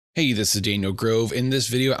Hey, this is Daniel Grove. In this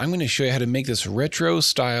video, I'm going to show you how to make this retro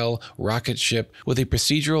style rocket ship with a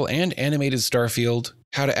procedural and animated Starfield,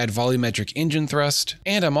 how to add volumetric engine thrust,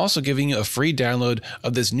 and I'm also giving you a free download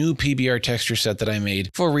of this new PBR texture set that I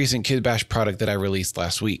made for a recent kitbash product that I released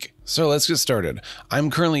last week. So let's get started.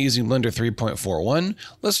 I'm currently using Blender 3.41.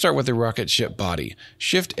 Let's start with the rocket ship body.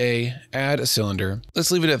 Shift A, add a cylinder.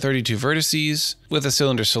 Let's leave it at 32 vertices. With the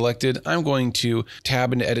cylinder selected, I'm going to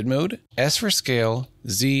tab into edit mode, S for scale,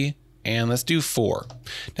 Z, and let's do 4.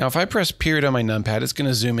 Now, if I press period on my numpad, it's going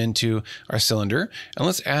to zoom into our cylinder. And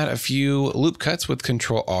let's add a few loop cuts with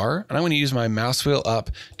Control R. And I'm going to use my mouse wheel up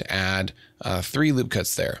to add 3 loop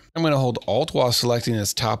cuts there. I'm going to hold Alt while selecting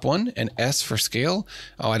this top one and S for scale.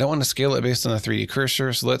 Oh, I don't want to scale it based on the 3D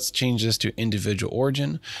cursor. So let's change this to individual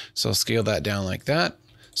origin. So scale that down like that.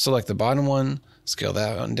 Select the bottom one, scale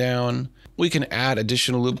that one down. We can add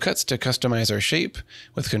additional loop cuts to customize our shape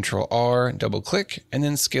with Control R, double click, and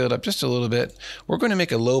then scale it up just a little bit. We're going to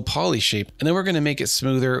make a low poly shape, and then we're going to make it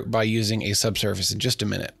smoother by using a subsurface in just a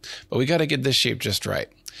minute. But we got to get this shape just right.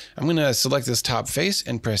 I'm going to select this top face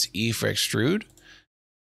and press E for extrude.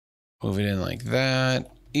 Move it in like that.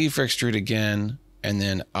 E for extrude again, and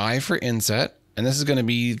then I for inset. And this is going to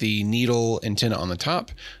be the needle antenna on the top.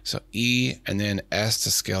 So E and then S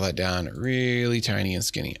to scale that down really tiny and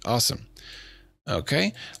skinny. Awesome.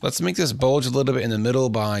 Okay, let's make this bulge a little bit in the middle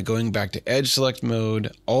by going back to edge select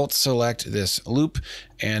mode, Alt select this loop,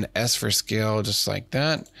 and S for scale, just like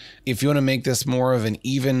that. If you want to make this more of an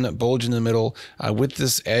even bulge in the middle, with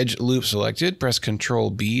this edge loop selected, press Control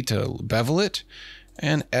B to bevel it,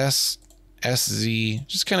 and SZ,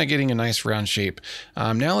 just kind of getting a nice round shape.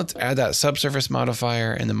 Now let's add that subsurface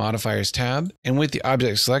modifier in the modifiers tab. And with the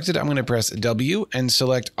object selected, I'm going to press W and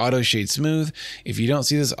select auto shade smooth. If you don't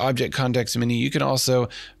see this object context menu, you can also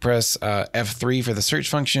press F3 for the search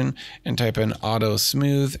function and type in auto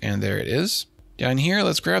smooth, and there it is. Down here,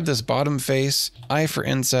 let's grab this bottom face, I for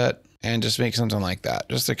inset, and just make something like that,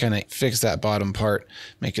 just to kind of fix that bottom part,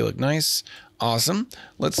 make it look nice. Awesome.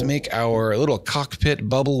 Let's make our little cockpit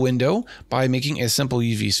bubble window by making a simple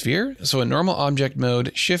UV sphere. So in normal object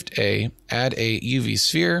mode, Shift A, add a UV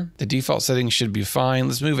sphere. The default settings should be fine.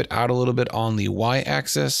 Let's move it out a little bit on the Y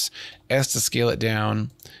axis, S to scale it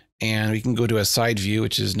down. And we can go to a side view,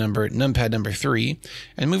 which is numpad number 3,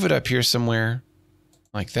 and move it up here somewhere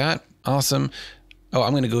like that. Awesome. Oh,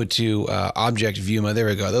 I'm going to go to object view mode. There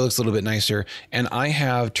we go. That looks a little bit nicer. And I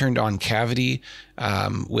have turned on cavity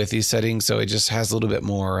with these settings, so it just has a little bit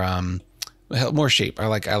more shape. I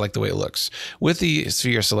like the way it looks. With the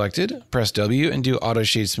sphere selected, press W and do auto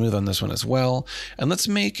shade smooth on this one as well. And let's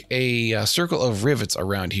make a circle of rivets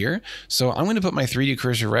around here. So I'm going to put my 3D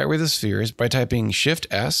cursor right where the sphere is by typing Shift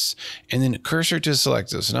S and then cursor to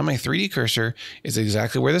selected. So now my 3D cursor is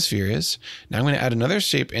exactly where the sphere is. Now I'm going to add another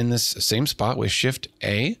shape in this same spot with Shift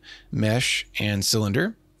A, mesh, and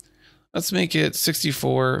cylinder. Let's make it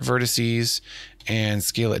 64 vertices and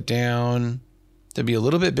scale it down to be a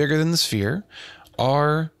little bit bigger than the sphere.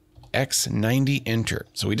 R, X 90, enter.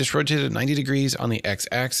 So we just rotated it 90 degrees on the X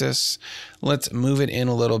axis. Let's move it in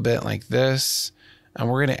a little bit like this. And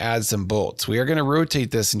we're going to add some bolts. We are going to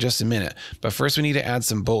rotate this in just a minute, but first we need to add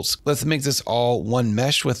some bolts. Let's make this all one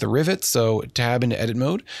mesh with the rivet. So tab into edit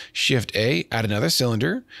mode, Shift A, add another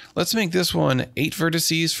cylinder. Let's make this one 8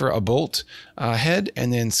 vertices for a bolt head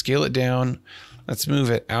and then scale it down. Let's move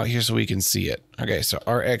it out here so we can see it. Okay, so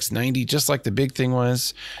RX 90, just like the big thing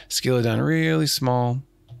was, scale it down really small.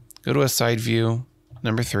 Go to a side view,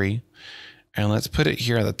 number 3, and let's put it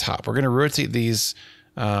here at the top. We're going to rotate these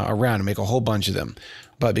around and make a whole bunch of them.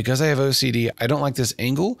 But because I have OCD, I don't like this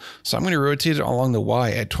angle, so I'm going to rotate it along the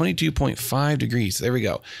Y at 22.5 degrees. There we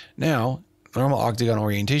go. Now, normal octagon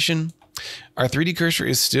orientation. Our 3D cursor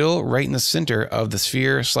is still right in the center of the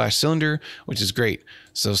sphere / cylinder, which is great.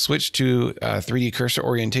 So switch to 3D cursor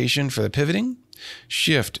orientation for the pivoting.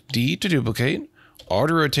 Shift D to duplicate, R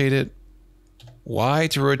to rotate it, Y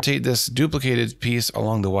to rotate this duplicated piece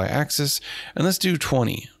along the Y axis, and let's do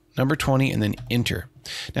 20, number 20, and then enter.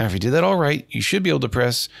 Now, if you did that all right, you should be able to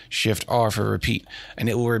press Shift R for repeat, and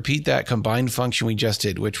it will repeat that combined function we just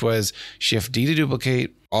did, which was Shift D to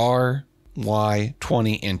duplicate, R, Y,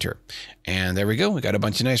 20, enter. And there we go. We got a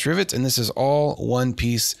bunch of nice rivets, and this is all one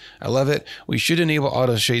piece. I love it. We should enable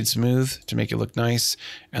auto shade smooth to make it look nice.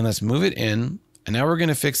 And let's move it in. And now we're going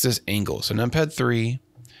to fix this angle. So numpad 3,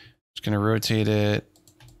 just going to rotate it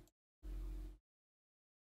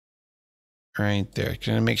right there.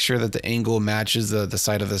 Going to make sure that the angle matches the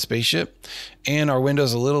side of the spaceship. And our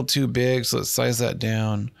window's a little too big, so let's size that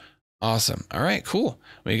down. Awesome. All right, cool.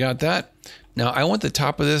 We got that. Now I want the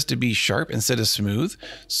top of this to be sharp instead of smooth.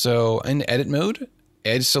 So in edit mode,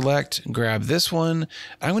 edge select, grab this one.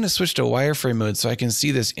 I'm going to switch to wireframe mode so I can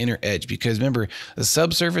see this inner edge, because remember, the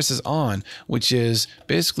subsurface is on, which is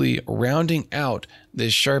basically rounding out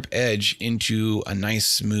this sharp edge into a nice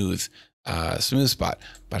smooth spot.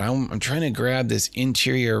 But I'm trying to grab this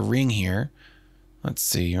interior ring here. Let's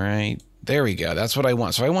see, right? There we go. That's what I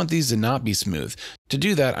want. So I want these to not be smooth. To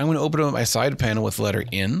do that, I'm going to open up my side panel with letter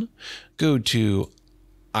N, go to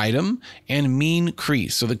Item, and Mean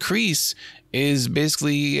Crease. So the crease is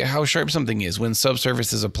basically how sharp something is when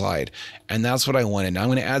subsurface is applied. And that's what I wanted. Now I'm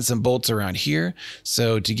going to add some bolts around here.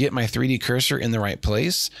 So to get my 3D cursor in the right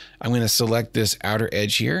place, I'm going to select this outer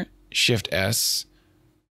edge here, Shift S,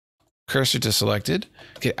 cursor to selected,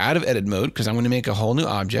 get out of edit mode because I'm going to make a whole new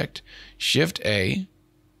object, Shift A,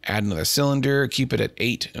 add another cylinder, keep it at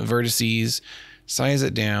 8 vertices, size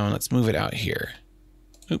it down. Let's move it out here.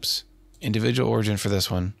 Oops, individual origin for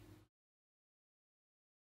this one.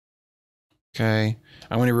 Okay,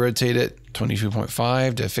 I'm going to rotate it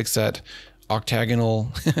 22.5 to fix that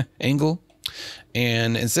octagonal angle.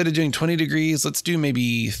 And instead of doing 20 degrees, let's do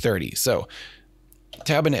maybe 30. So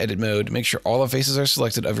tab into edit mode, make sure all the faces are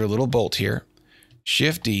selected of your little bolt here.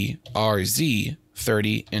 Shift D, RZ,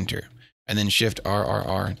 30, enter. And then Shift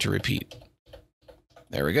R to repeat.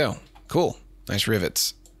 There we go. Cool. Nice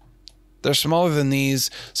rivets. They're smaller than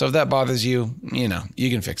these, so if that bothers you, you know, you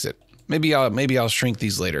can fix it. Maybe I'll shrink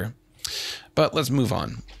these later. But let's move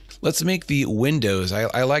on. Let's make the windows.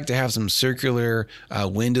 I like to have some circular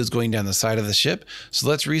windows going down the side of the ship. So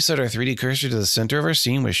let's reset our 3D cursor to the center of our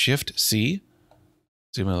scene with Shift C.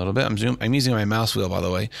 Zoom in a little bit. I'm using my mouse wheel, by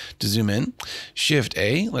the way, to zoom in. Shift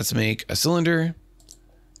A. Let's make a cylinder.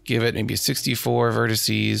 Give it maybe 64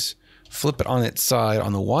 vertices. Flip it on its side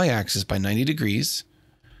on the Y-axis by 90 degrees.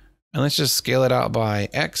 And let's just scale it out by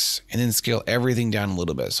X and then scale everything down a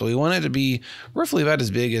little bit. So we want it to be roughly about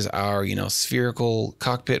as big as our, spherical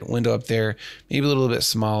cockpit window up there, maybe a little bit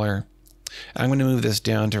smaller. I'm going to move this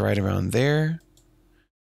down to right around there.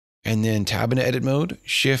 And then tab into edit mode,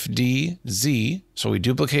 Shift D, Z. So we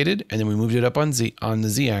duplicated and then we moved it up on the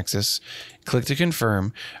Z axis. Click to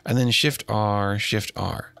confirm, and then Shift R.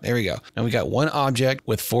 There we go. Now we got one object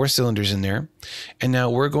with 4 cylinders in there. And now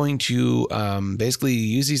we're going to basically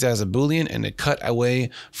use these as a Boolean and to cut away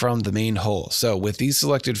from the main hull. So with these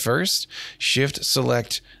selected first, Shift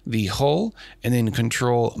select the hull and then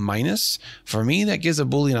Control minus. For me, that gives a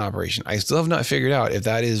Boolean operation. I still have not figured out if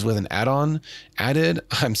that is with an add-on added.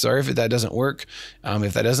 I'm sorry if that doesn't work.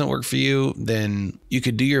 If that doesn't work for you, then you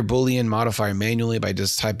could do your Boolean modifier manually by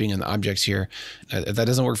just typing in the objects here. If that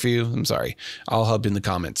doesn't work for you, I'm sorry. I'll help you in the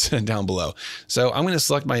comments down below. So I'm going to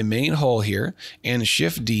select my main hull here and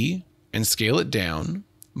Shift D and scale it down.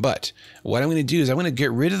 But what I'm going to do is I'm going to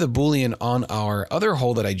get rid of the Boolean on our other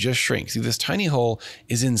hull that I just shrank. See, this tiny hole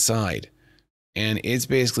is inside. And it's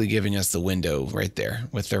basically giving us the window right there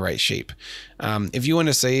with the right shape. If you want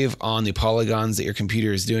to save on the polygons that your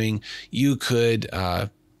computer is doing, you could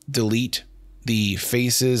delete the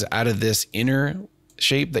faces out of this inner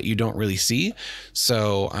shape that you don't really see.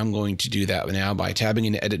 So I'm going to do that now by tabbing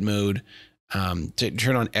into edit mode to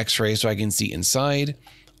turn on X-ray so I can see inside.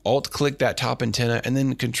 Alt click that top antenna and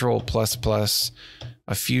then Control plus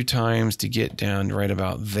a few times to get down right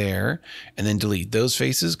about there, and then delete those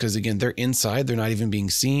faces because again, they're inside, they're not even being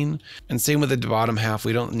seen. And same with the bottom half,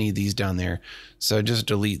 we don't need these down there. So just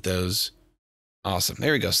delete those. Awesome,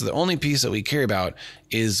 there we go. So the only piece that we care about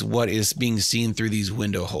is what is being seen through these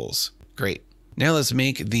window holes. Great. Now let's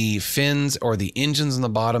make the fins or the engines on the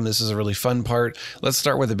bottom. This is a really fun part. Let's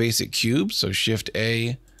start with a basic cube. So Shift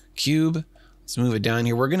A, cube. Let's move it down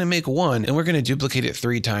here. We're going to make one and we're going to duplicate it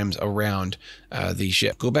 3 times around the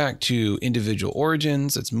ship. Go back to individual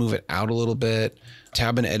origins. Let's move it out a little bit.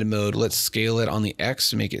 Tab in edit mode. Let's scale it on the X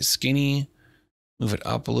to make it skinny. Move it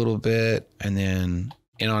up a little bit and then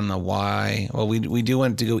in on the Y. Well, we do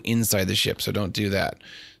want it to go inside the ship, so don't do that.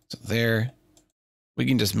 So there, we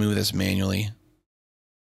can just move this manually.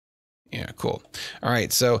 Yeah, cool. All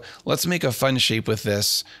right, so let's make a fun shape with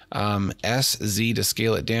this. SZ to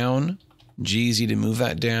scale it down. GZ to move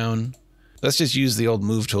that down. Let's just use the old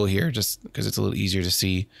move tool here just because it's a little easier to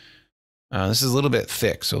see. This is a little bit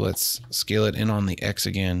thick, so let's scale it in on the X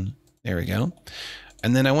again. There we go.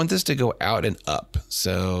 And then I want this to go out and up.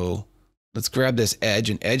 So let's grab this edge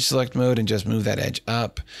in edge select mode and just move that edge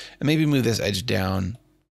up and maybe move this edge down.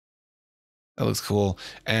 That looks cool.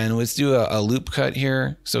 And let's do a loop cut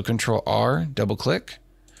here. So Control R, double click.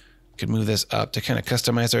 Could move this up to kind of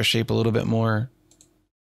customize our shape a little bit more.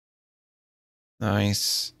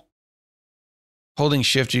 Nice. Holding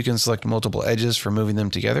Shift, you can select multiple edges for moving them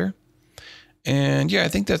together. And yeah, I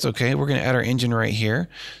think that's okay. We're going to add our engine right here.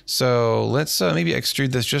 So let's maybe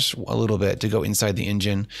extrude this just a little bit to go inside the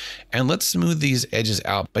engine. And let's smooth these edges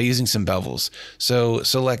out by using some bevels. So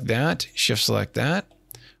select that, shift select that,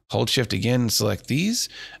 hold shift again, and select these.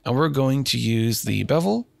 And we're going to use the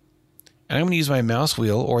bevel. And I'm going to use my mouse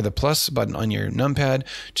wheel or the plus button on your numpad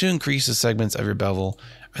to increase the segments of your bevel.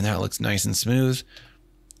 And that looks nice and smooth.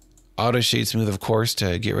 Auto shade smooth, of course,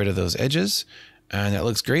 to get rid of those edges. And that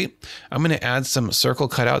looks great. I'm going to add some circle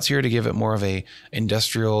cutouts here to give it more of a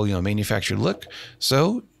industrial, manufactured look.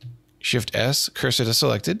 So Shift S, cursor to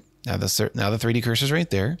selected. Now the 3D cursor is right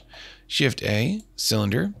there. Shift A,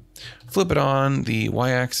 cylinder. Flip it on the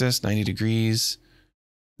Y-axis, 90 degrees.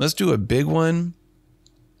 Let's do a big one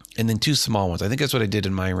and then 2 small ones. I think that's what I did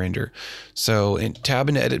in my render. So tab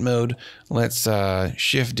into edit mode. Let's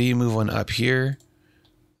Shift D, move one up here.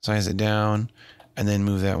 Size it down. And then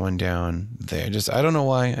move that one down there. I don't know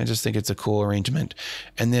why. I just think it's a cool arrangement.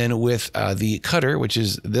 And then with the cutter, which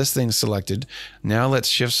is this thing selected, now let's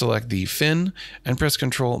shift select the fin and press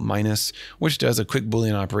Control-, which does a quick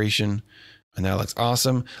Boolean operation. And that looks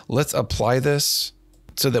awesome. Let's apply this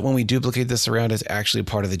so that when we duplicate this around, it's actually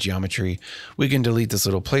part of the geometry. We can delete this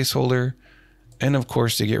little placeholder. And of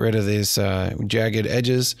course, to get rid of these jagged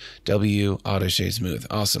edges, W, auto shade smooth.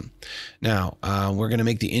 Awesome. Now we're going to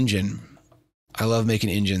make the engine. I love making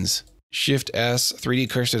engines. Shift S, 3D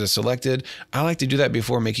cursor to selected. I like to do that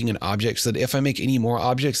before making an object so that if I make any more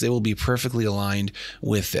objects, they will be perfectly aligned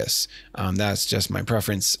with this. That's just my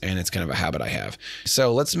preference and it's kind of a habit I have.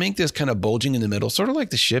 So let's make this kind of bulging in the middle, sort of like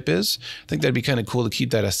the ship is. I think that'd be kind of cool to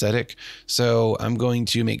keep that aesthetic. So I'm going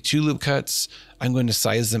to make 2 loop cuts. I'm going to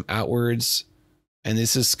size them outwards. And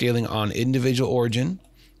this is scaling on individual origin,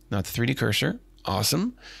 not the 3D cursor.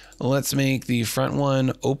 Awesome. Let's make the front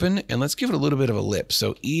one open and let's give it a little bit of a lip.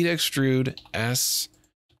 So E to extrude, S,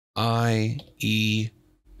 I, E,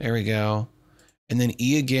 there we go. And then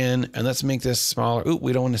E again, and let's make this smaller. Ooh,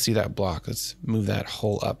 we don't want to see that block. Let's move that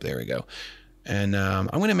hole up, there we go. And I'm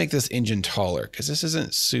gonna make this engine taller because this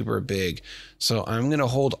isn't super big. So I'm gonna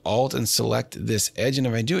hold Alt and select this edge. And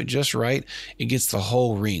if I do it just right, it gets the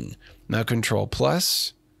whole ring. Now Control+,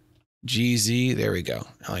 GZ, there we go,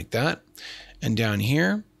 I like that. And down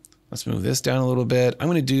here, let's move this down a little bit. I'm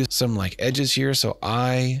going to do some like edges here. So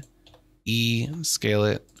I, E, scale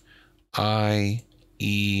it, I,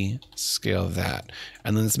 E, scale that.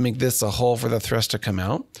 And then let's make this a hole for the thrust to come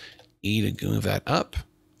out. E to move that up.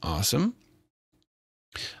 Awesome.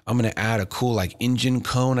 I'm going to add a cool like engine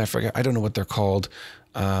cone. I forget, I don't know what they're called,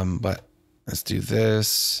 but let's do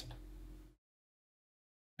this.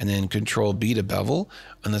 And then Control B to bevel,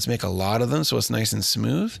 and let's make a lot of them so it's nice and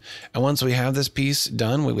smooth. And once we have this piece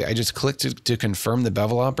done, I just clicked to confirm the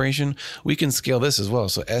bevel operation. We can scale this as well.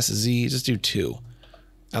 So SZ, just do 2.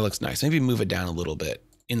 That looks nice. Maybe move it down a little bit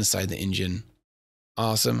inside the engine.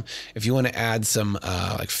 Awesome. If you want to add some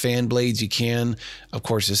like fan blades, you can. Of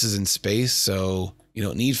course, this is in space, so you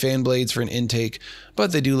don't need fan blades for an intake,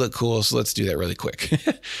 but they do look cool. So let's do that really quick.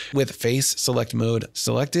 With face select mode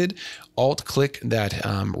selected, Alt click that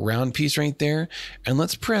round piece right there. And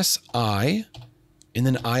let's press I and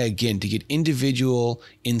then I again to get individual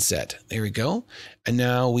inset. There we go. And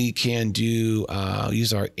now we can do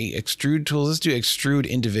use our extrude tools. Let's do extrude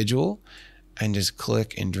individual and just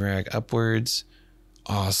click and drag upwards.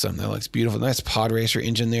 Awesome. That looks beautiful. Nice pod racer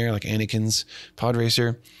engine there, like Anakin's pod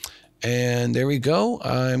racer. And there we go.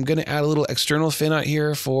 I'm going to add a little external fin out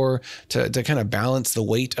here to kind of balance the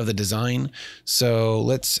weight of the design. So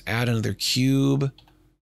let's add another cube,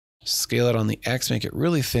 scale it on the X, make it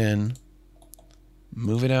really thin,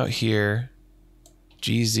 move it out here,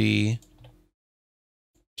 GZ,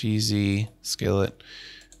 scale it.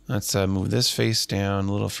 Let's move this face down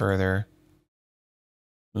a little further,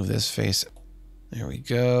 move this face. There we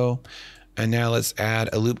go. And now let's add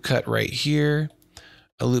a loop cut right here,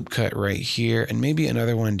 a loop cut right here, and maybe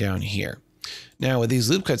another one down here. Now with these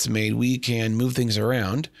loop cuts made, we can move things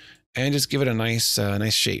around and just give it a nice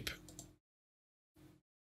shape.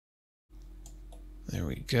 There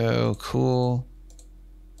we go, cool.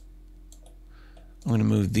 I'm going to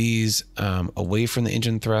move these away from the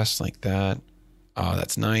engine thrust like that. Oh,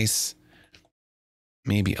 that's nice.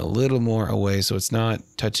 Maybe a little more away so it's not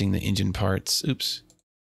touching the engine parts. Oops.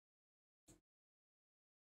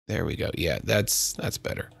 There we go. Yeah, that's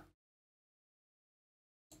better.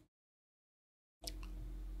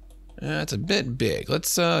 That's a bit big.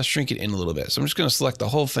 Let's shrink it in a little bit. So I'm just going to select the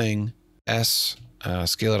whole thing. S,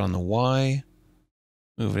 scale it on the Y,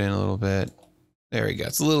 move it in a little bit. There we go.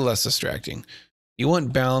 It's a little less distracting. You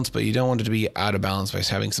want balance, but you don't want it to be out of balance by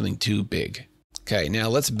having something too big. Okay, now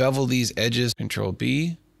let's bevel these edges. Control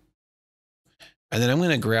B. And then I'm going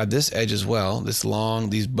to grab this edge as well,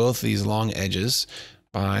 both these long edges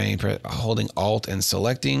by holding Alt and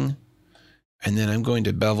selecting. And then I'm going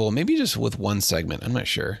to bevel, maybe just with one segment. I'm not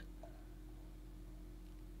sure.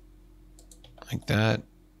 Like that.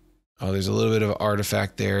 Oh, there's a little bit of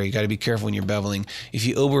artifact there. You got to be careful when you're beveling. If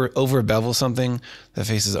you over bevel something, the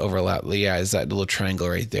faces overlap. Yeah, it's that little triangle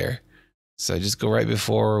right there. So just go right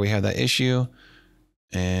before we have that issue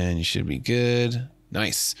and you should be good.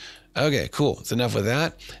 Nice. Okay, cool. It's enough with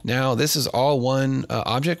that. Now this is all one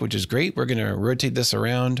object, which is great. We're going to rotate this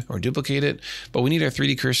around or duplicate it, but we need our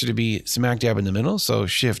 3D cursor to be smack dab in the middle. So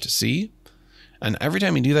Shift C. And every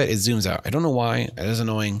time you do that, it zooms out. I don't know why. That is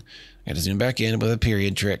annoying. I got to zoom back in with a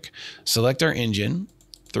period trick. Select our engine,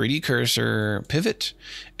 3D cursor, pivot,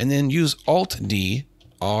 and then use Alt D,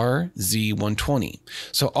 RZ120.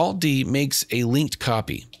 So Alt D makes a linked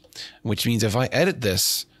copy, which means if I edit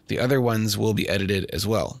this, the other ones will be edited as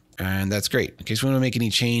well. And that's great. In case we want to make any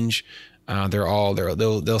change,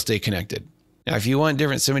 they'll stay connected. Now, if you want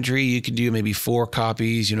different symmetry, you could do maybe 4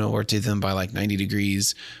 copies, rotate them by like 90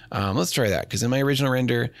 degrees. Let's try that, because in my original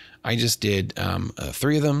render, I just did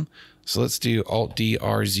 3 of them. So let's do Alt D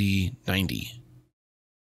RZ 90.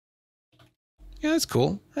 Yeah, that's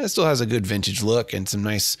cool. It still has a good vintage look and some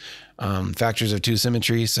nice factors of 2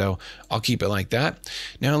 symmetry. So I'll keep it like that.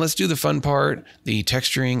 Now let's do the fun part, the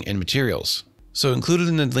texturing and materials. So included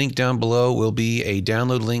in the link down below will be a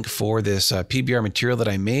download link for this PBR material that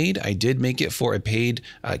I made. I did make it for a paid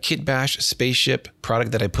kitbash spaceship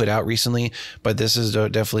product that I put out recently, but this is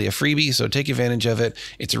definitely a freebie, so take advantage of it.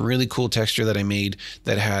 It's a really cool texture that I made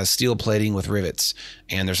that has steel plating with rivets.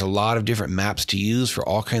 And there's a lot of different maps to use for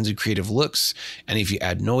all kinds of creative looks. And if you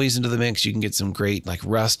add noise into the mix, you can get some great like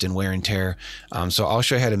rust and wear and tear. So I'll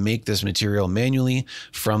show you how to make this material manually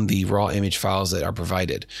from the raw image files that are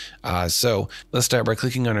provided. So let's start by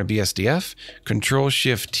clicking on our BSDF.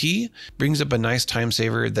 Control-Shift-T brings up a nice time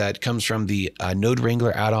saver that comes from the Node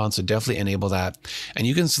Wrangler add-on, so definitely enable that. And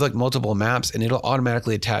you can select multiple maps and it'll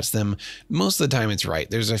automatically attach them. Most of the time it's right.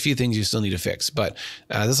 There's a few things you still need to fix, but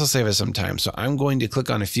this will save us some time. So I'm going to click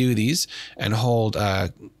on a few of these and hold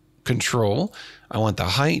Control. I want the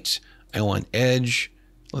height. I want edge.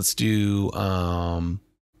 Let's do the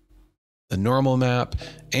normal map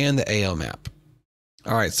and the AO map.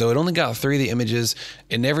 All right, so it only got 3 of the images.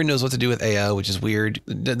 It never knows what to do with AO, which is weird.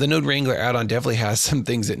 The Node Wrangler add-on definitely has some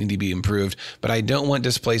things that need to be improved, but I don't want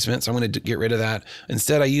displacement, so I'm going to get rid of that.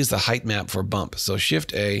 Instead, I use the height map for bump. So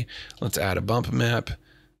Shift A, let's add a bump map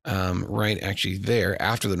right actually there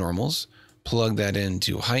after the normals. Plug that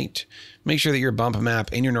into height. Make sure that your bump map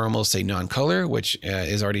and your normals say non-color, which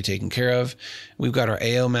is already taken care of. We've got our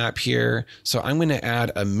AO map here. So I'm going to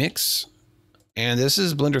add a mix. And this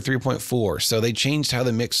is Blender 3.4. So they changed how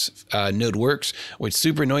the mix node works, which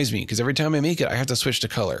super annoys me because every time I make it, I have to switch to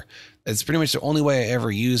color. It's pretty much the only way I ever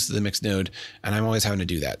use the mix node, and I'm always having to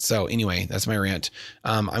do that. So anyway, that's my rant.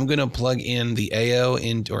 I'm going to plug in the AO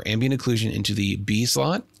or ambient occlusion into the B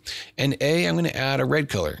slot. And I'm going to add a red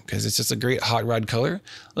color because it's just a great hot rod color.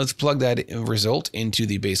 Let's plug that result into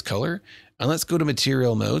the base color. And let's go to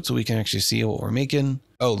material mode so we can actually see what we're making.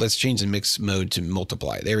 Oh, let's change the mix mode to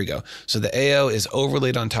multiply. There we go. So the AO is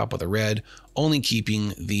overlaid on top of the red, only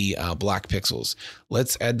keeping the black pixels.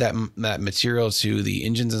 Let's add that material to the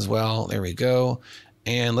engines as well. There we go.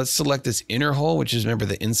 And let's select this inner hole, which is, remember,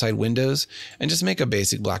 the inside windows, and just make a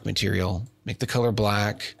basic black material. Make the color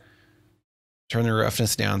black. Turn the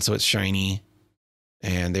roughness down so it's shiny.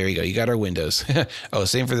 And there you go. You got our windows. Oh,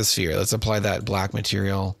 same for the sphere. Let's apply that black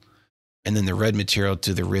material and then the red material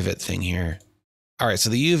to the rivet thing here. All right,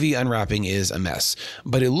 so the UV unwrapping is a mess,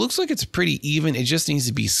 but it looks like it's pretty even. It just needs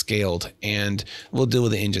to be scaled, and we'll deal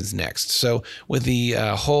with the engines next. So with the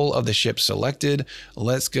hull of the ship selected,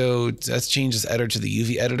 let's change this editor to the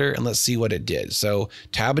UV editor, and let's see what it did. So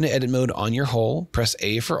tab into edit mode on your hull, press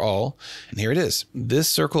A for all, and here it is. This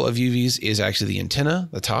circle of UVs is actually the antenna,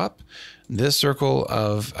 the top. This circle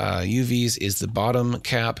of UVs is the bottom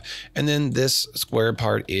cap, and then this square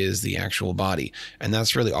part is the actual body. And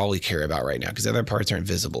that's really all we care about right now because the other parts aren't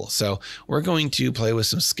visible. So we're going to play with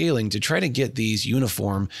some scaling to try to get these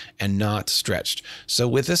uniform and not stretched. So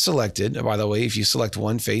with this selected, by the way, if you select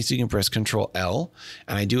one face, you can press Control L,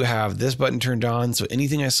 and I do have this button turned on. So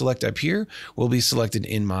anything I select up here will be selected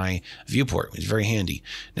in my viewport, which is very handy.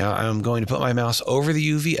 Now I'm going to put my mouse over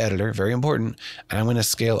the UV editor, very important, and I'm going to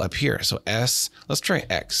scale up here. So S, let's try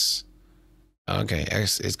X. Okay,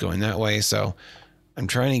 X is going that way. So I'm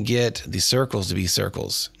trying to get the circles to be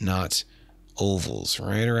circles, not ovals,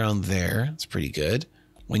 right around there. It's pretty good.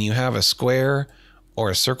 When you have a square or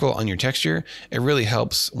a circle on your texture, it really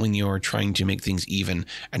helps when you're trying to make things even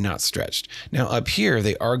and not stretched. Now up here,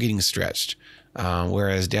 they are getting stretched,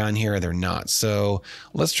 whereas down here, they're not. So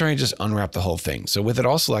let's try and just unwrap the whole thing. So with it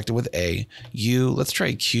all selected with A, let's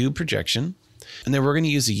try cube projection. And then we're going to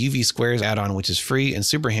use the UV squares add-on, which is free and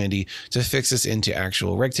super handy to fix this into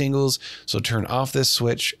actual rectangles. So turn off this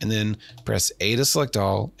switch and then press A to select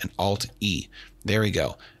all and Alt E. There we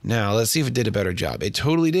go. Now let's see if it did a better job. It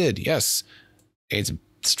totally did. Yes. It's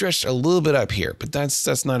stretched a little bit up here, but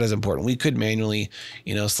that's not as important. We could manually,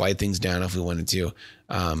 slide things down if we wanted to.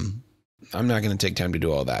 I'm not going to take time to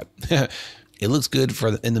do all that. It looks good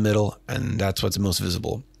in the middle, and that's what's most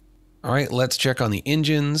visible. All right, let's check on the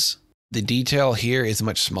engines. The detail here is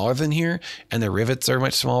much smaller than here, and the rivets are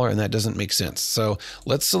much smaller, and that doesn't make sense. So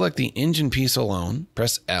let's select the engine piece alone,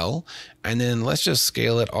 press L, and then let's just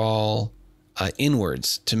scale it all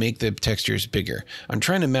inwards to make the textures bigger. I'm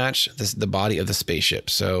trying to match the body of the spaceship.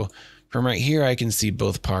 So from right here, I can see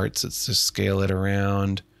both parts. Let's just scale it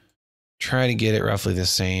around, try to get it roughly the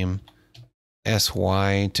same.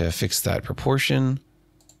 SY to fix that proportion.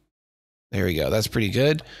 There we go. That's pretty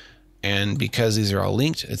good. And because these are all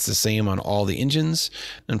linked, it's the same on all the engines.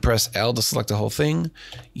 And press L to select the whole thing.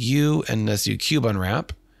 U, and let's do cube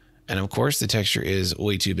unwrap. And of course, the texture is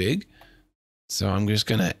way too big. So I'm just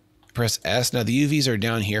going to press S. Now the UVs are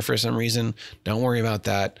down here for some reason. Don't worry about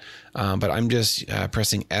that. But I'm just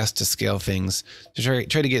pressing S to scale things to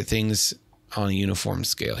try to get things on a uniform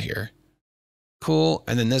scale here. Cool.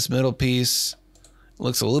 And then this middle piece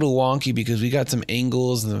looks a little wonky because we got some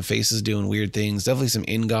angles and some faces doing weird things. Definitely some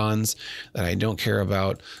ingons that I don't care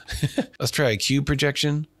about. Let's try a cube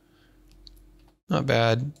projection. Not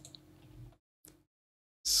bad.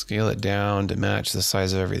 Scale it down to match the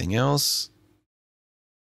size of everything else.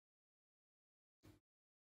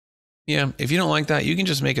 Yeah, if you don't like that, you can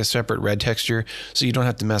just make a separate red texture so you don't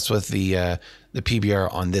have to mess with the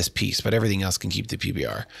PBR on this piece, but everything else can keep the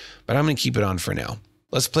PBR. But I'm going to keep it on for now.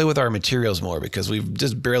 Let's play with our materials more because we've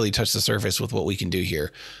just barely touched the surface with what we can do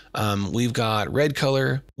here. We've got red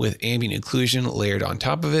color with ambient occlusion layered on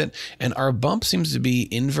top of it, and our bump seems to be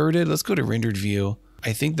inverted. Let's go to rendered view.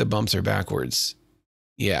 I think the bumps are backwards.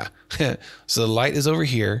 Yeah, so the light is over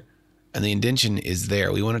here. And the indentation is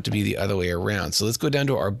there. We want it to be the other way around. So let's go down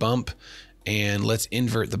to our bump and let's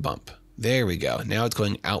invert the bump. There we go. Now it's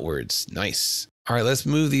going outwards. Nice. All right, let's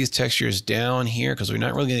move these textures down here because we're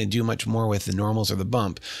not really going to do much more with the normals or the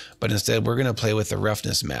bump, but instead we're going to play with the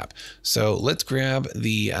roughness map. So let's grab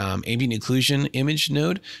the ambient occlusion image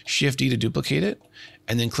node, Shift D to duplicate it,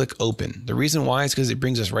 and then click open. The reason why is because it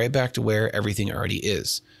brings us right back to where everything already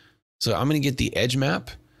is. So I'm going to get the edge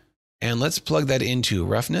map. And let's plug that into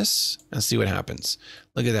roughness and see what happens.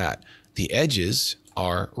 Look at that. The edges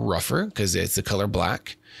are rougher because it's the color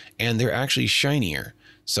black and they're actually shinier.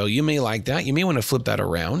 So you may like that. You may want to flip that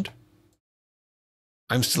around.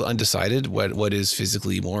 I'm still undecided what is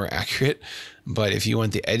physically more accurate, but if you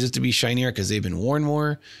want the edges to be shinier because they've been worn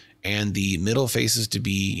more and the middle faces to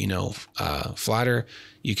be, flatter,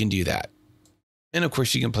 you can do that. And of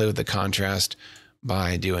course you can play with the contrast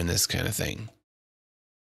by doing this kind of thing.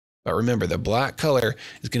 But remember, the black color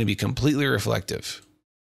is going to be completely reflective.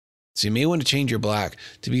 So you may want to change your black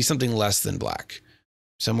to be something less than black,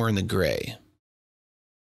 somewhere in the gray.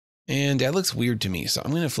 And that looks weird to me, so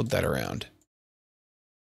I'm going to flip that around.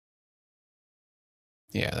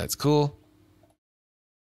 Yeah, that's cool.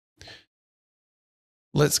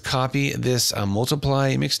 Let's copy this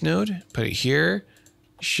multiply mix node, put it here,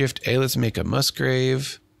 Shift A, let's make a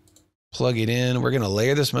Musgrave. Plug it in. We're going to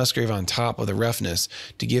layer this Musgrave on top of the roughness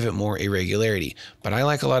to give it more irregularity. But I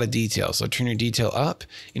like a lot of detail. So turn your detail up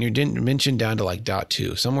and your dimension down to like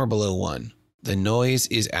 0.2, somewhere below 1. The noise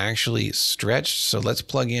is actually stretched. So let's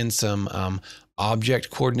plug in some object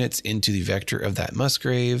coordinates into the vector of that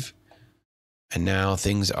Musgrave. And now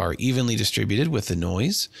things are evenly distributed with the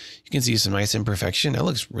noise. You can see some nice imperfection. That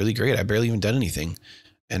looks really great. I barely even done anything.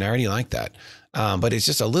 And I already like that. But it's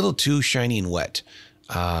just a little too shiny and wet.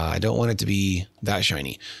 I don't want it to be that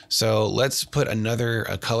shiny. So let's put another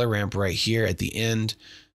color ramp right here at the end.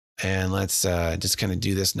 And let's just kind of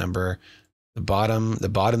do this number.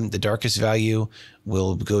 The darkest value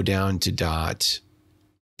will go down to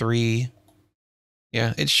 0.3.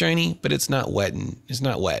 Yeah, it's shiny, but it's not wet and it's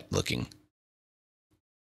not wet looking.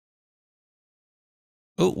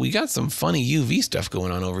 Oh, we got some funny UV stuff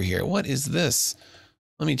going on over here. What is this?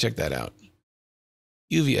 Let me check that out.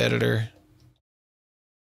 UV editor.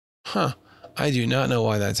 Huh, I do not know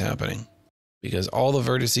why that's happening because all the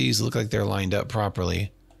vertices look like they're lined up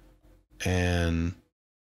properly. And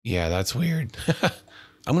yeah, that's weird.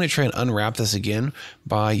 I'm going to try and unwrap this again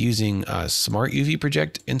by using Smart UV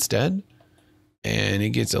Project instead. And it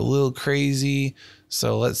gets a little crazy.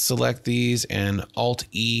 So let's select these and Alt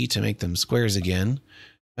E to make them squares again.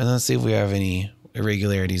 And let's see if we have any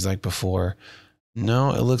irregularities like before.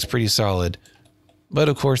 No, it looks pretty solid. But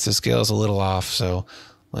of course the scale is a little off. So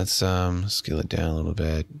let's scale it down a little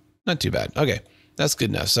bit. Not too bad. Okay, that's good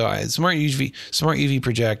enough. So Smart UV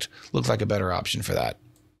Project looks like a better option for that.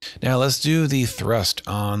 Now let's do the thrust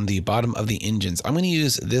on the bottom of the engines. I'm going to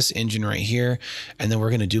use this engine right here, and then we're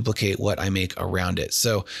going to duplicate what I make around it.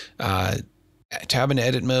 So tab into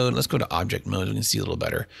edit mode. Let's go to object mode. We can see a little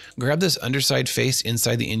better. Grab this underside face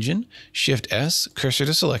inside the engine, Shift S, cursor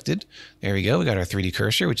to selected. There we go. We got our 3D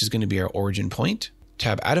cursor, which is going to be our origin point.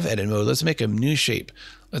 Tab out of edit mode. Let's make a new shape.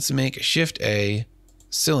 Let's make Shift A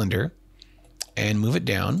cylinder and move it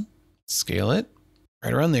down, scale it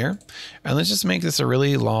right around there. And let's just make this a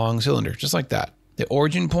really long cylinder, just like that. The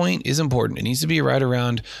origin point is important. It needs to be right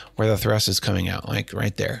around where the thrust is coming out, like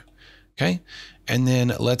right there. Okay. And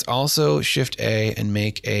then let's also Shift A and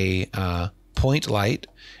make a point light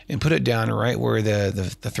and put it down right where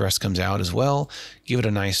the thrust comes out as well. Give it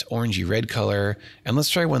a nice orangey red color. And let's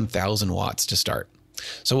try 1000 watts to start.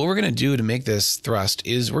 So what we're going to do to make this thrust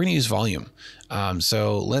is we're going to use volume.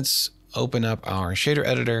 So let's open up our shader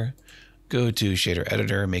editor, go to shader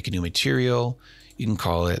editor, make a new material. You can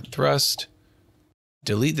call it thrust,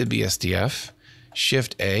 delete the BSDF,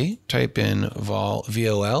 Shift A, type in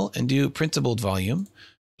VOL and do principled volume.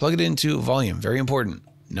 Plug it into volume, very important,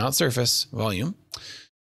 not surface, volume.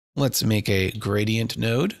 Let's make a gradient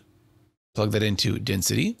node, plug that into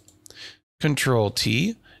density. Control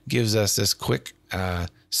T gives us this quick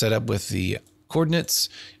setup with the coordinates.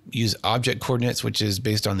 Use object coordinates, which is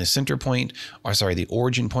based on the center point, or sorry, the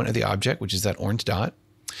origin point of the object, which is that orange dot.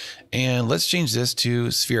 And let's change this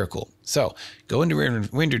to spherical. So go into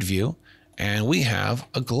rendered view, and we have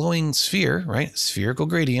a glowing sphere, right? Spherical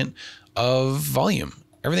gradient of volume.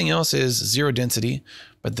 Everything else is 0 density,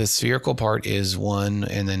 but the spherical part is 1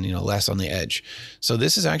 and then, less on the edge. So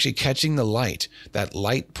this is actually catching the light. That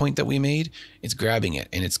light point that we made, it's grabbing it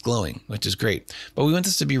and it's glowing, which is great. But we want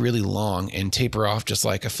this to be really long and taper off just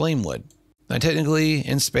like a flame would. Now, technically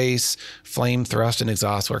in space, flame, thrust, and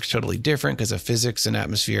exhaust works totally different because of physics and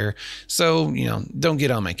atmosphere. So, don't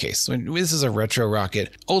get on my case. This is a retro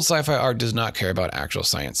rocket. Old sci-fi art does not care about actual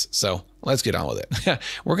science. So let's get on with it.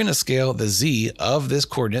 We're going to scale the Z of this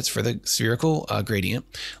coordinates for the spherical gradient.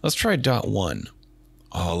 Let's try .1.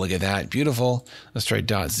 Oh, look at that. Beautiful. Let's try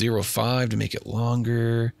 .05 to make it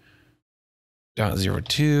longer.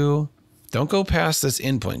 .02. Don't go past this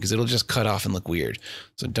endpoint because it'll just cut off and look weird.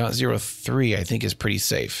 So .03 I think is pretty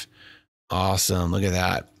safe. Awesome. Look at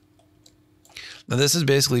that. Now this is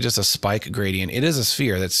basically just a spike gradient. It is a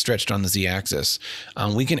sphere that's stretched on the Z-axis.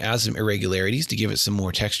 We can add some irregularities to give it some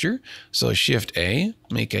more texture. So Shift A,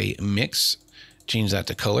 make a mix, change that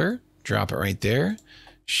to color, drop it right there.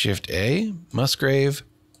 Shift A, Musgrave,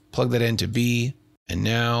 plug that into B. And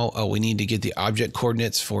now we need to get the object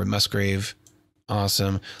coordinates for Musgrave.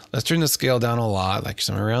 Awesome. Let's turn the scale down a lot, like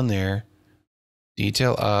somewhere around there.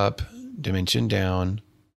 Detail up, dimension down.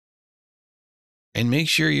 And make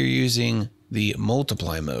sure you're using the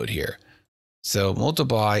multiply mode here. So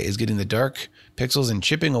multiply is getting the dark pixels and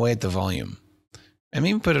chipping away at the volume. And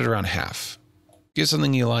maybe put it around half. Get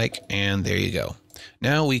something you like, and there you go.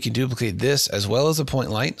 Now we can duplicate this as well as a point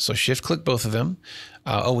light. So shift click both of them.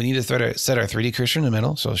 We need to set our 3D cursor in the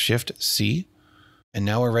middle. So Shift C. And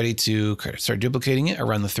now we're ready to start duplicating it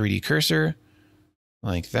around the 3D cursor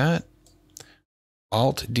like that.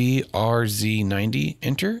 Alt D R Z 90,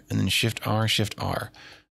 enter, and then Shift R, Shift R.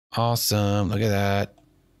 Awesome. Look at that.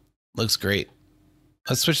 Looks great.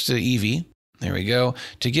 Let's switch to EV. There we go.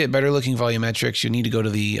 To get better looking volumetrics, you need to go to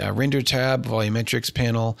the render tab, volumetrics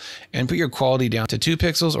panel, and put your quality down to 2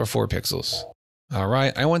 pixels or 4 pixels. All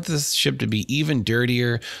right, I want this ship to be even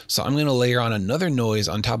dirtier, so I'm going to layer on another noise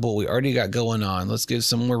on top of what we already got going on. Let's give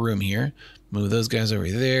some more room here. Move those guys over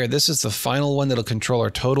there. This is the final one that'll control our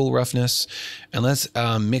total roughness. And let's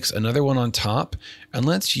mix another one on top. And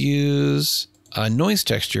let's use a noise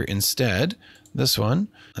texture instead. This one.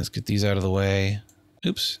 Let's get these out of the way.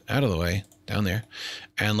 Oops, out of the way. Down there.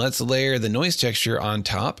 And let's layer the noise texture on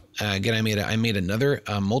top. Again, I made another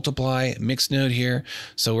multiply mix node here.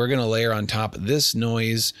 So we're going to layer on top this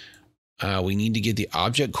noise. We need to get the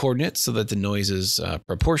object coordinates so that the noise is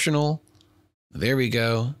proportional. There we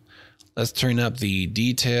go. Let's turn up the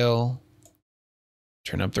detail.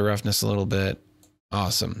 Turn up the roughness a little bit.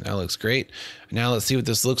 Awesome. That looks great. Now let's see what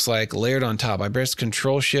this looks like layered on top. I press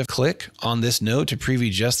Control Shift click on this node to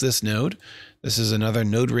preview just this node. This is another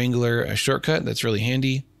Node Wrangler shortcut that's really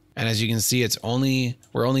handy. And as you can see,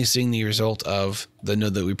 we're only seeing the result of the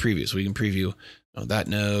node that we preview. So we can preview that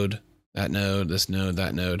node, this node,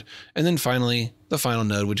 that node. And then finally, the final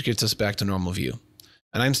node, which gets us back to normal view.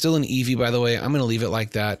 And I'm still in Eevee, by the way. I'm going to leave it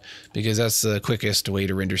like that because that's the quickest way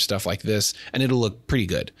to render stuff like this, and it'll look pretty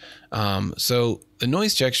good. So the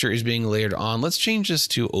noise texture is being layered on. Let's change this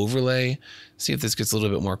to overlay. See if this gets a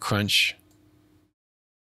little bit more crunch.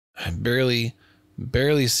 I'm barely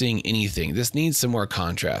seeing anything. This needs some more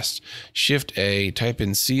contrast. Shift A, type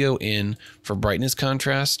in CON for brightness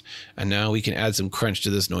contrast, and now we can add some crunch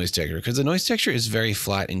to this noise texture because the noise texture is very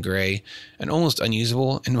flat and gray and almost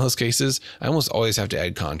unusable in most cases. I almost always have to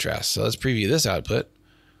add contrast. So let's preview this output.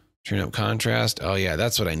 Turn up contrast. Oh yeah,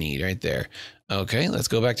 that's what I need right there. Okay, let's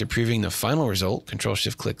go back to previewing the final result. Control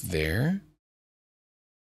Shift click there.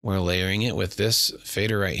 We're layering it with this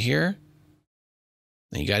fader right here.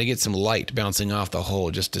 You got to get some light bouncing off the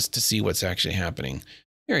hole just to see what's actually happening.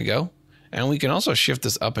 Here we go. And we can also shift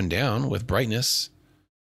this up and down with brightness,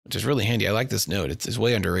 which is really handy. I like this node. It's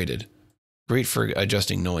way underrated. Great for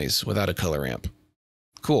adjusting noise without a color ramp.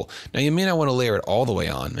 Cool. Now you may not want to layer it all the way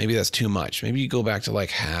on. Maybe that's too much. Maybe you go back to like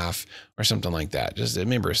half or something like that. Just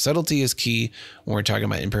remember, subtlety is key when we're talking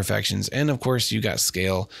about imperfections. And of course you got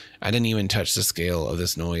scale. I didn't even touch the scale of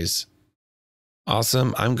this noise.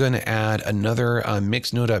 Awesome. I'm going to add another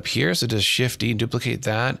mix node up here. So just Shift D, duplicate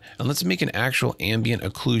that. And let's make an actual ambient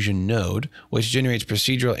occlusion node, which generates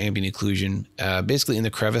procedural ambient occlusion, basically in the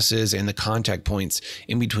crevices and the contact points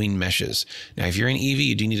in between meshes. Now, if you're in Eevee,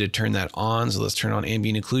 you do need to turn that on. So let's turn on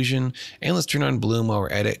ambient occlusion and let's turn on bloom while we're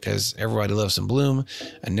at it because everybody loves some bloom.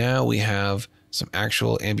 And now we have some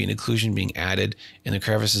actual ambient occlusion being added in the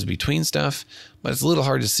crevices between stuff, but it's a little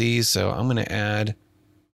hard to see. So I'm going to add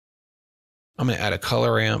a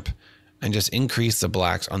color ramp and just increase the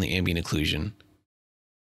blacks on the ambient occlusion.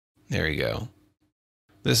 There you go.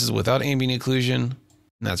 This is without ambient occlusion, and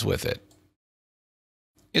that's with it.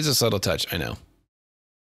 It's a subtle touch, I know.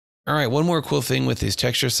 All right, one more cool thing with these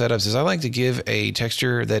texture setups is I like to give a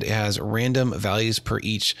texture that has random values per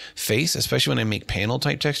each face, especially when I make panel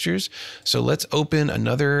type textures. So let's open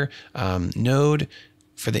another node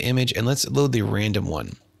for the image and let's load the random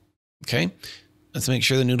one. Okay. Let's make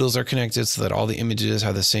sure the noodles are connected so that all the images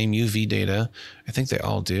have the same UV data. I think they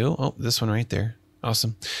all do. Oh, this one right there.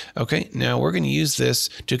 Awesome. Okay, now we're going to use this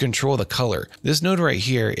to control the color. This node right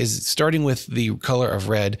here is starting with the color of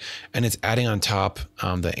red, and it's adding on top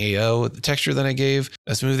the AO, the texture that I gave.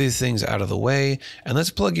 Let's move these things out of the way, and let's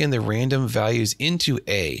plug in the random values into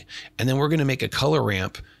A. And then we're going to make a color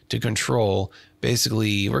ramp to control.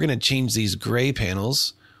 Basically, we're going to change these gray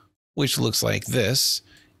panels, which looks like this,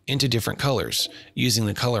 into different colors using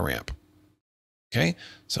the color ramp. Okay,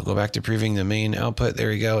 so go back to previewing the main output.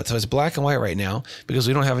 There you go. So it's black and white right now because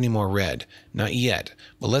we don't have any more red. Not yet.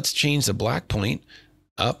 But let's change the black point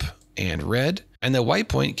up and red. And the white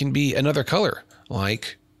point can be another color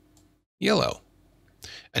like yellow.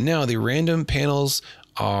 And now the random panels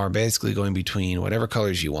are basically going between whatever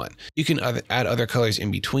colors you want. You can add other colors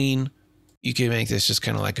in between. You can make this just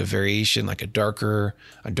kind of like a variation, like a darker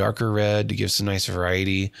red to give some nice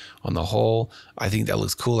variety on the whole. I think that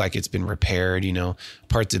looks cool, like it's been repaired, you know,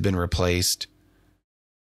 parts have been replaced.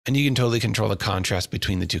 And you can totally control the contrast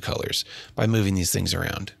between the two colors by moving these things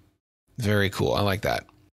around. Very cool. I like that.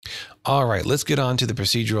 All right, let's get on to the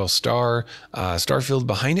procedural Starfield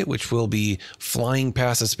behind it, which will be flying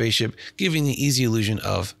past a spaceship, giving the easy illusion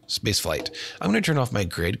of spaceflight. I'm going to turn off my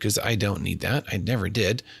grid because I don't need that. I never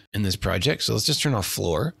did in this project. So let's just turn off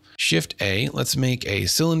floor. Shift A, let's make a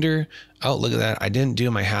cylinder. Oh, look at that. I didn't do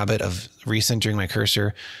my habit of recentering my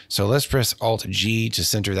cursor. So let's press Alt G to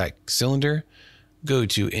center that cylinder. Go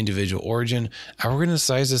to individual origin, and we're going to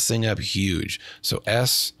size this thing up huge. So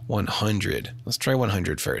S100. Let's try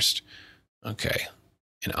 100 first. Okay.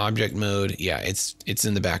 In object mode, yeah, it's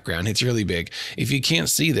in the background. It's really big. If you can't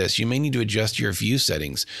see this, you may need to adjust your view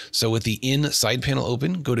settings. So with the in side panel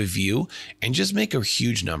open, go to view and just make a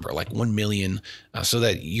huge number, like 1 million, so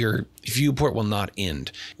that your viewport will not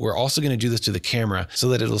end. We're also going to do this to the camera so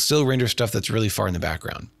that it'll still render stuff that's really far in the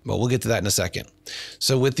background. But we'll get to that in a second.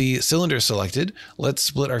 So with the cylinder selected, let's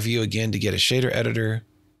split our view again to get a shader editor.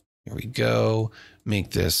 Here we go.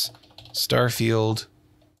 Make this Starfield.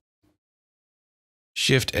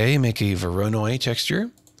 Shift A, make a Voronoi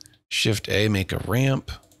texture. Shift A, make a ramp.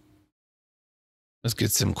 Let's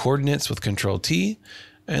get some coordinates with Control T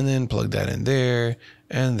and then plug that in there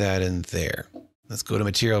and that in there. Let's go to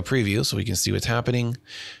material preview so we can see what's happening.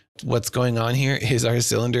 What's going on here is our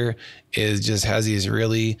cylinder just has these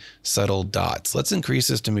really subtle dots. Let's increase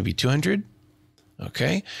this to maybe 200.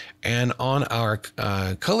 Okay, and on our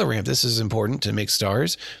color ramp, this is important to make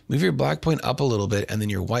stars. Move your black point up a little bit and then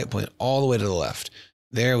your white point all the way to the left.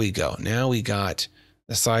 There we go. Now we got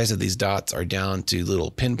the size of these dots are down to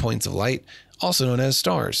little pinpoints of light, also known as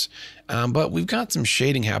stars. But we've got some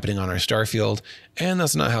shading happening on our Starfield, and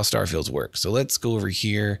that's not how Starfields work. So let's go over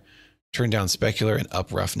here, turn down specular and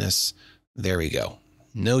up roughness. There we go.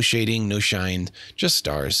 No shading, no shine, just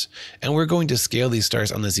stars. And we're going to scale these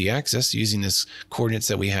stars on the z-axis using this coordinates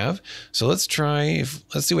that we have. So let's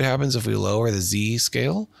see what happens if we lower the z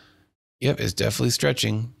scale. Yep, it's definitely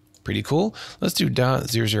stretching. Pretty cool. Let's do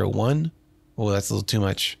 .001. Oh, that's a little too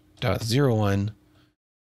much. .01.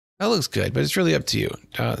 That looks good, but it's really up to you.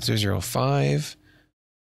 .005.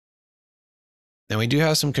 Now we do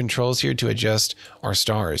have some controls here to adjust our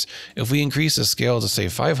stars. If we increase the scale to say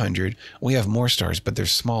 500, we have more stars, but they're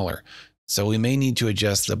smaller. So we may need to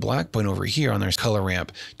adjust the black point over here on our color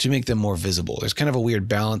ramp to make them more visible. There's kind of a weird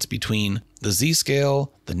balance between the Z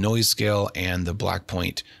scale, the noise scale, and the black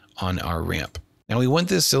point on our ramp. Now we want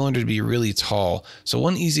this cylinder to be really tall. So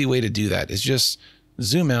one easy way to do that is just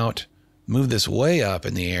zoom out, move this way up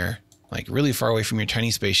in the air, like really far away from your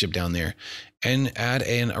tiny spaceship down there, and add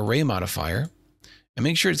an array modifier. And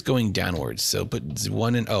make sure it's going downwards. So put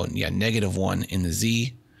 -1 in the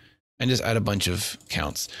Z and just add a bunch of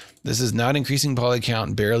counts. This is not increasing poly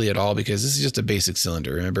count barely at all because this is just a basic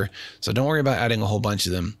cylinder, remember? So don't worry about adding a whole bunch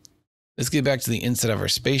of them. Let's get back to the inside of our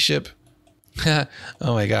spaceship.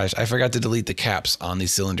 Oh my gosh, I forgot to delete the caps on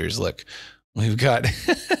these cylinders. Look, we've got,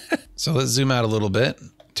 so let's zoom out a little bit,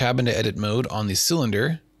 tab into edit mode on the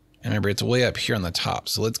cylinder. And remember, it's way up here on the top.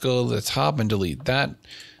 So let's go to the top and delete that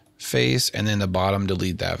face, and then the bottom,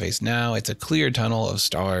 delete that face. Now it's a clear tunnel of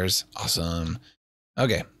stars. Awesome.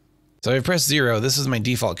 Okay, so I press 0. This is my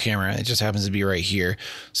default camera. It just happens to be right here.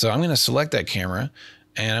 So I'm going to select that camera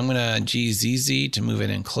and I'm going to GZZ to move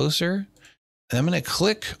it in closer. And I'm going to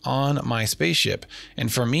click on my spaceship.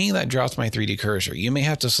 And for me, that drops my 3D cursor. You may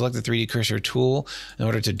have to select the 3D cursor tool in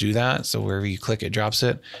order to do that. So wherever you click, it drops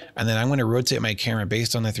it. And then I'm going to rotate my camera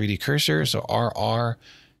based on the 3D cursor. So RR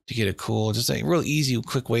to get a cool, just a real easy,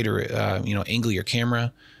 quick way to, angle your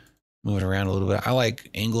camera, move it around a little bit. I like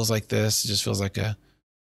angles like this. It just feels like a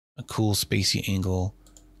cool spacey angle.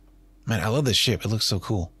 Man, I love this ship. It looks so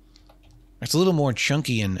cool. It's a little more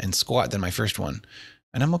chunky and squat than my first one.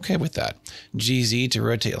 And I'm okay with that. GZ to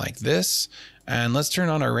rotate like this. And let's turn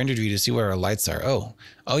on our rendered view to see where our lights are.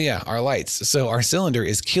 Oh yeah, our lights. So our cylinder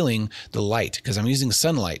is killing the light because I'm using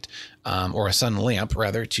sunlight, or a sun lamp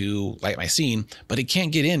rather, to light my scene, but it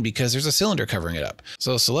can't get in because there's a cylinder covering it up.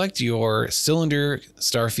 So select your cylinder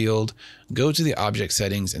Starfield, go to the object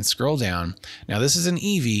settings and scroll down. Now this is an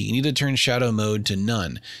EV, you need to turn shadow mode to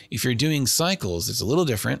none. If you're doing cycles, it's a little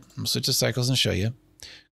different. I'm gonna switch to cycles and show you.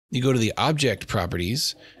 You go to the object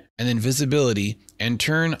properties and then visibility and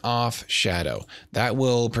turn off shadow. That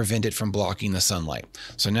will prevent it from blocking the sunlight.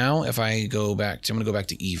 So now if I go back to, I'm gonna go back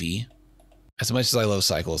to EV. As much as I love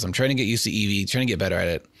cycles, I'm trying to get used to EV, trying to get better at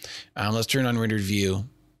it. Let's turn on rendered view.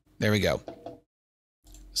 There we go.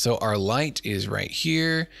 So our light is right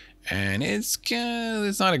here and it's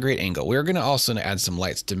not a great angle. We're gonna also add some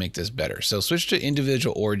lights to make this better. So switch to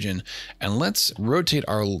individual origin and let's rotate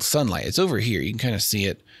our sunlight. It's over here, you can kind of see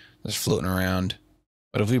it just floating around.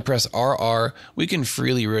 But if we press RR, we can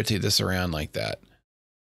freely rotate this around like that.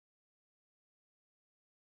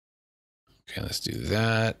 Okay, let's do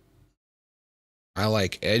that. I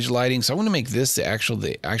like edge lighting, so I want to make this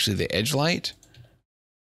actually the edge light.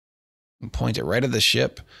 And point it right at the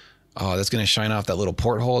ship. Oh, that's going to shine off that little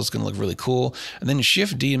porthole. It's going to look really cool. And then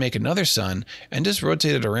Shift D to make another sun and just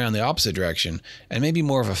rotate it around the opposite direction and maybe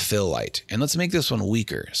more of a fill light. And let's make this one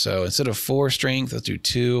weaker. So instead of 4 strength, let's do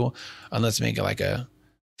 2. And let's make it like a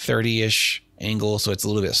 30-ish angle, so it's a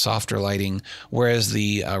little bit softer lighting. Whereas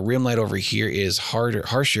the rim light over here is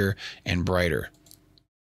harsher and brighter.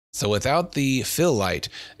 So without the fill light,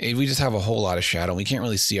 we just have a whole lot of shadow. We can't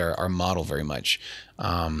really see our model very much.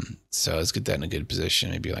 So let's get that in a good position,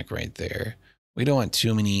 maybe like right there. We don't want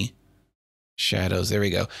too many shadows. There we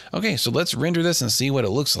go. Okay, so let's render this and see what it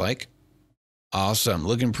looks like. Awesome,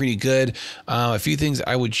 looking pretty good. A few things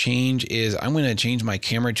I would change is I'm going to change my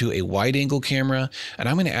camera to a wide angle camera, and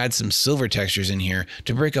I'm going to add some silver textures in here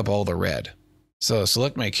to break up all the red. So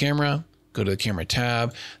select my camera, go to the camera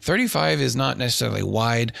tab. 35 is not necessarily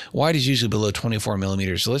wide. Wide is usually below 24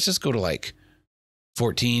 millimeters. So let's just go to like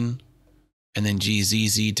 14 and then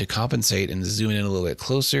GZZ to compensate and zoom in a little bit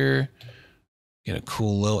closer. Get a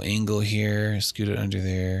cool low angle here, scoot it under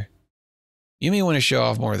there. You may want to show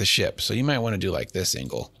off more of the ship, so you might want to do like this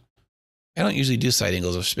angle. I don't usually do side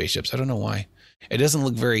angles of spaceships. I don't know why. It doesn't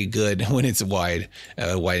look very good when it's wide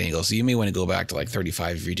angle. So you may want to go back to like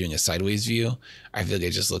 35 if you're doing a sideways view. I feel like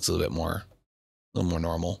it just looks a little more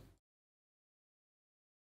normal.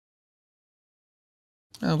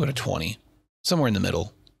 I'll go to 20, somewhere in the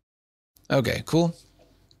middle. Okay, cool.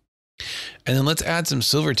 And then let's add some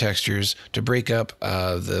silver textures to break up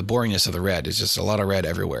the boringness of the red. It's just a lot of red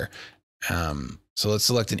everywhere. So let's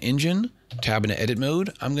select an engine, tab into edit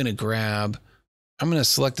mode. I'm going to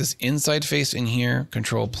select this inside face in here,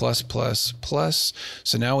 Control plus, plus, plus.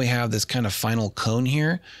 So now we have this kind of final cone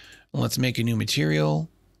here. Let's make a new material.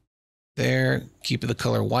 There, keep the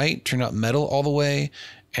color white, turn up metal all the way,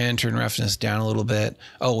 and turn roughness down a little bit.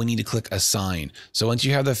 Oh, we need to click assign. So once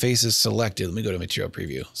you have the faces selected, let me go to material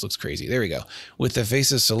preview. This looks crazy. There we go. With the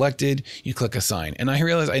faces selected, you click assign. And I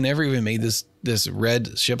realized I never even made this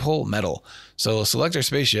red ship hole metal. So select our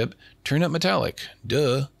spaceship, turn up metallic.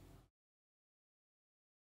 Duh.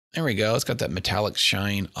 There we go. It's got that metallic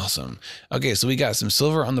shine. Awesome. Okay, so we got some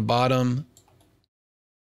silver on the bottom.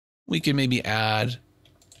 We can maybe add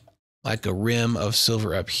like a rim of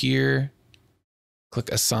silver up here.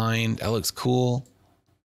 Click assign. That looks cool.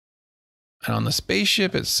 And on the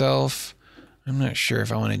spaceship itself, I'm not sure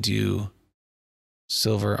if I want to do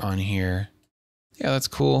silver on here. Yeah, that's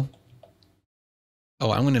cool.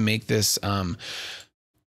 Oh, I'm going to make this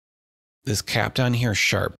this cap down here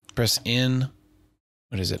sharp. Press in.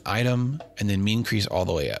 What is it? Item, and then mean crease all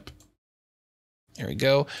the way up. There we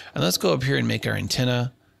go. And let's go up here and make our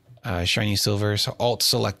antenna shiny silver. So Alt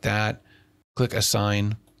select that, click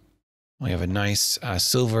assign. We have a nice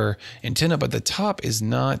silver antenna, but the top is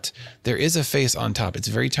not, there is a face on top. It's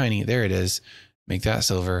very tiny. There it is. Make that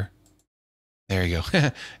silver. There you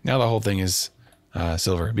go. Now the whole thing is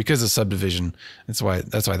silver because of subdivision. That's why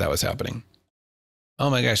that was happening. Oh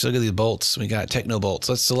my gosh, look at these bolts. We got techno bolts.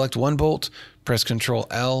 Let's select one bolt, press Control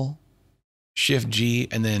L, Shift G,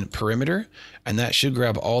 and then perimeter. And that should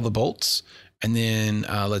grab all the bolts. And then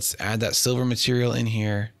let's add that silver material in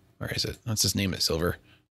here. Where is it? Let's just name it silver.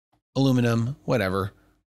 Aluminum, whatever.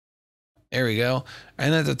 There we go.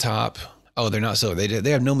 And at the top, oh, they're not silver.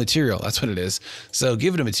 They have no material. That's what it is. So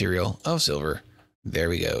give it a material of silver. There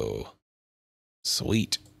we go.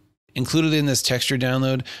 Sweet. Included in this texture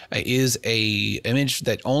download is a image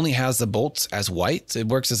that only has the bolts as white. It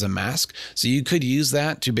works as a mask. So you could use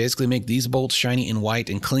that to basically make these bolts shiny and white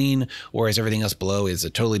and clean, whereas everything else below is a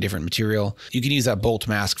totally different material. You can use that bolt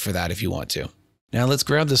mask for that if you want to. Now let's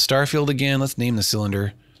grab the Starfield again. Let's name the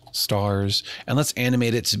cylinder stars, and let's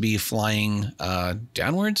animate it to be flying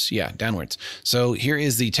downwards. Yeah, downwards. So here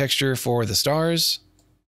is the texture for the stars.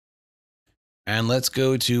 And let's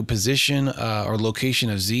go to position or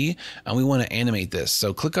location of Z, and we want to animate this.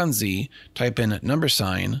 So click on Z, type in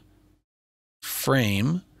 $,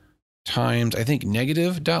 frame, times, I think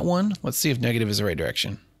 -.1. Let's see if negative is the right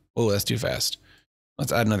direction. Oh, that's too fast.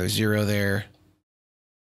 Let's add another 0 there.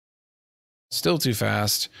 Still too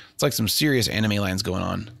fast. It's like some serious anime lines going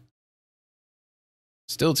on.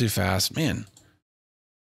 Still too fast, man.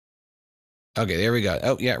 Okay, there we go.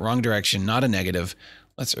 Oh yeah, wrong direction, not a negative.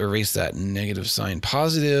 Let's erase that negative sign.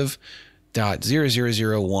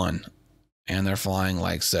 +0.0001. And they're flying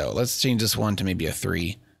like so. Let's change this one to maybe a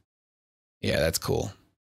 3. Yeah, that's cool.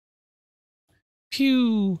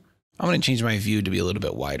 Pew. I'm going to change my view to be a little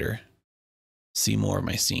bit wider. See more of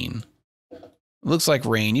my scene. Looks like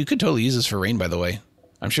rain. You could totally use this for rain, by the way.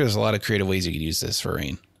 I'm sure there's a lot of creative ways you could use this for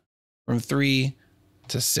rain. From 3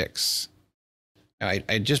 to 6.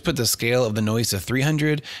 I just put the scale of the noise to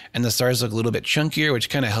 300, and the stars look a little bit chunkier,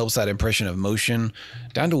 which kind of helps that impression of motion.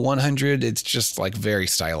 Down to 100, it's just like very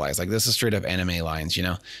stylized. Like this is straight up anime lines, you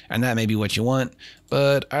know, and that may be what you want,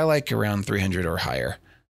 but I like around 300 or higher,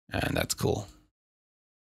 and that's cool.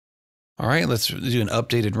 All right, let's do an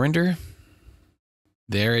updated render.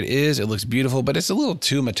 There it is. It looks beautiful, but it's a little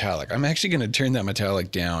too metallic. I'm actually going to turn that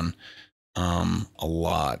metallic down a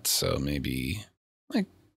lot. So maybe like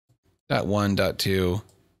 .1, .2,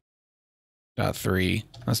 .3.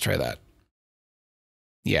 Let's try that.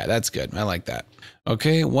 Yeah, that's good. I like that.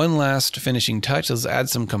 Okay, one last finishing touch. Let's add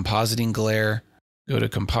some compositing glare. Go to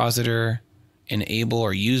compositor, enable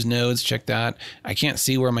or use nodes. Check that. I can't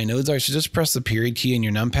see where my nodes are, so just press the period key in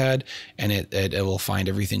your numpad and it will find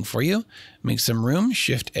everything for you. Make some room,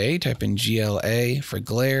 Shift A, type in GLA for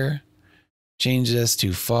glare. Change this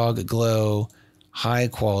to fog glow, high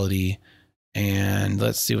quality. And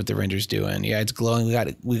let's see what the render's doing. Yeah, it's glowing.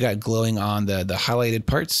 We got glowing on the highlighted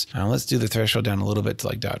parts. Now let's do the threshold down a little bit to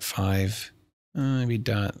like .5, maybe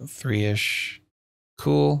 .3-ish.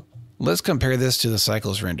 Cool. Let's compare this to the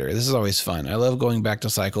cycles render. This is always fun. I love going back to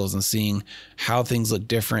cycles and seeing how things look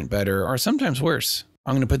different, better, or sometimes worse.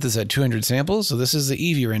 I'm going to put this at 200 samples. So this is the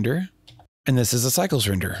Eevee render, and this is a cycles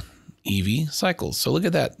render. Eevee cycles. So look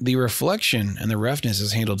at that. The reflection and the roughness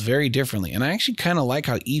is handled very differently. And I actually kind of like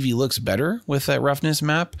how Eevee looks better with that roughness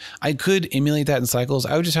map. I could emulate that in cycles.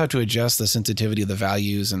 I would just have to adjust the sensitivity of the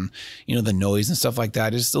values and, you know, the noise and stuff like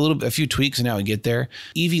that. Just a few tweaks and now we get there.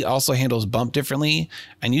 Eevee also handles bump differently.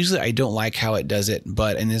 And usually I don't like how it does it.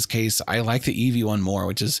 But in this case, I like the Eevee one more,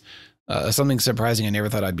 which is something surprising I never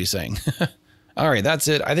thought I'd be saying. All right, that's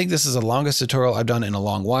it. I think this is the longest tutorial I've done in a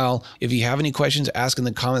long while. If you have any questions, ask in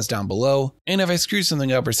the comments down below. And if I screwed something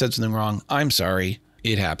up or said something wrong, I'm sorry.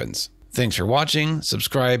 It happens. Thanks for watching,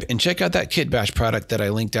 subscribe, and check out that kitbash product that I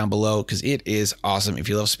linked down below because it is awesome. If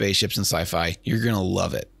you love spaceships and sci-fi, you're going to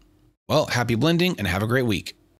love it. Well, happy blending and have a great week.